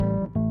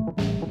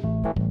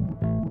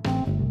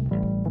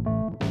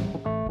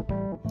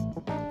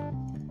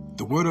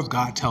Word of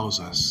God tells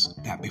us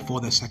that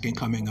before the second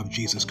coming of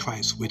Jesus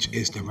Christ, which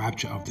is the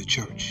rapture of the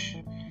church,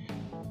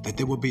 that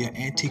there will be an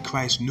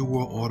Antichrist New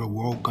World Order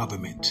world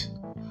government,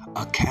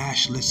 a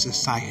cashless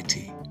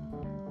society,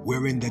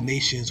 wherein the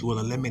nations will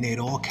eliminate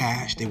all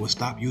cash, they will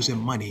stop using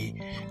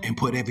money, and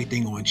put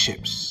everything on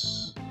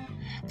chips.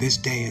 This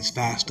day is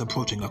fast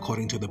approaching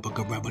according to the book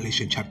of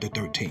Revelation chapter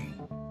 13.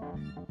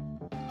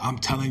 I'm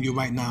telling you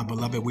right now,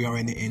 beloved, we are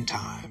in the end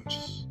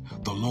times.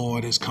 The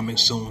Lord is coming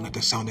soon at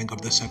the sounding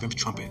of the seventh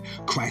trumpet.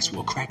 Christ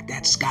will crack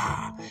that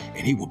sky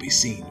and he will be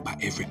seen by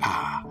every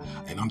eye.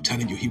 And I'm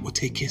telling you, he will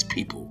take his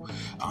people.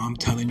 I'm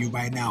telling you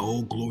right now,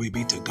 oh, glory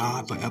be to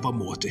God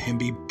forevermore. To him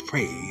be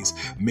praise,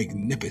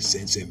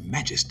 magnificence, and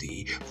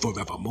majesty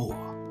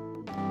forevermore.